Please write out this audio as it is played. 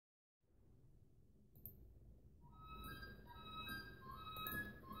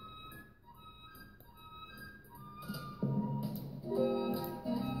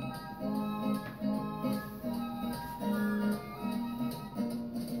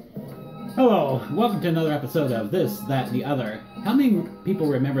Hello, welcome to another episode of This, That, and the Other. How many people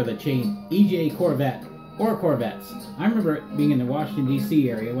remember the chain E.J. Korvette or Korvettes? I remember being in the Washington, D.C.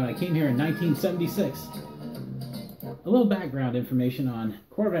 area when I came here in 1976. A little background information on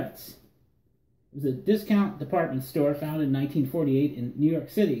Korvettes. It was a discount department store founded in 1948 in New York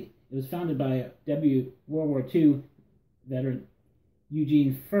City. It was founded by World War II veteran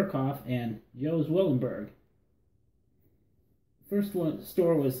Eugene Furkoff and Jos Willenberg. First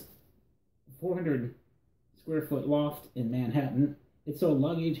store was 400 square foot loft in Manhattan. It sold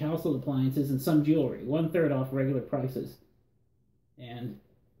luggage, household appliances, and some jewelry, 1/3 off regular prices. And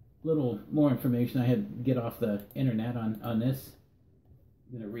a little more information I had to get off the internet on this.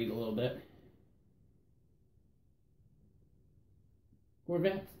 I'm going to read a little bit.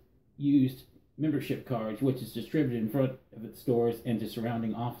 Korvette used membership cards, which is distributed in front of its stores and to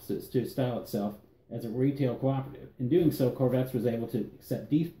surrounding offices to style itself as a retail cooperative. In doing so, Korvettes was able to accept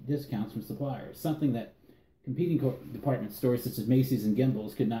deep discounts from suppliers, something that competing department stores such as Macy's and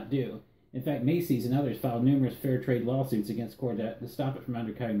Gimbel's could not do. In fact, Macy's and others filed numerous fair trade lawsuits against Korvette to stop it from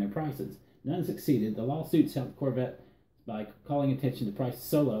undercutting their prices. None succeeded. The lawsuits helped Korvette by calling attention to prices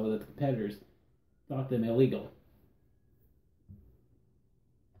so low that the competitors thought them illegal.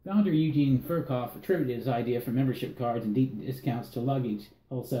 Founder Eugene Furkoff attributed his idea for membership cards and deep discounts to luggage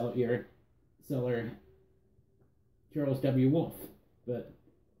wholesaler Charles W. Wolfe, but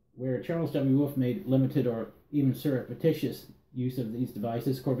where Charles W. Wolfe made limited or even surreptitious use of these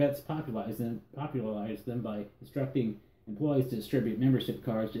devices, Korvettes popularized them by instructing employees to distribute membership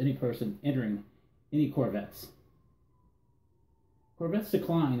cards to any person entering any Korvettes. Korvette's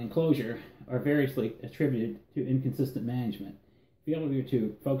decline and closure are variously attributed to inconsistent management, failure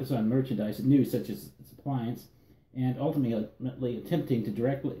to focus on merchandise new such as its appliance, and ultimately attempting to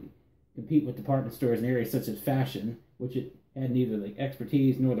directly compete with department stores in areas such as fashion, which it had neither the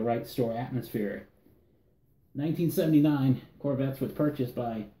expertise nor the right store atmosphere. In 1979, Korvettes was purchased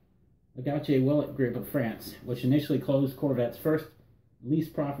by Agache Willet Group of France, which initially closed Korvette's first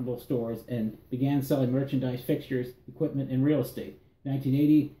least profitable stores and began selling merchandise, fixtures, equipment, and real estate. In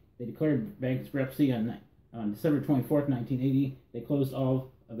 1980, they declared bankruptcy on December 24th, 1980. They closed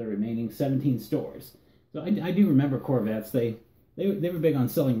all of the remaining 17 stores. So I do remember Korvettes. They were big on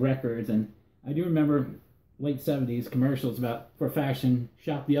selling records, and I do remember late 70s commercials for fashion,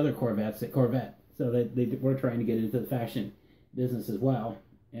 shop the other Korvettes at Korvette. So they were trying to get into the fashion business as well.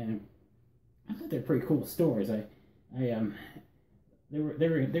 And I thought they're pretty cool stores. They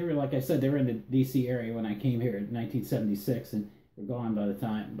were like I said, they were in the DC area when I came here in 1976 and were gone by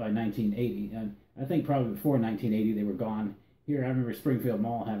 1980. And I think probably before 1980 they were gone. Here I remember Springfield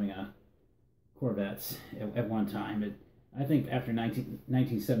Mall having a Korvettes at one time, but I think after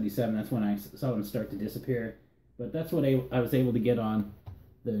 1977, that's when I saw them start to disappear. But that's what I was able to get on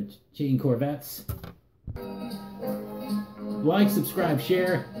the chain Korvettes. Like, subscribe,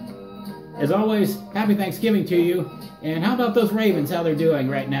 share. As always, happy Thanksgiving to you. And how about those Ravens, how they're doing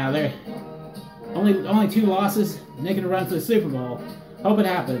right now? They're only 2 losses, making a run for the Super Bowl. Hope it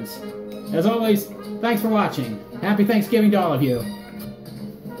happens. As always, thanks for watching. Happy Thanksgiving to all of you.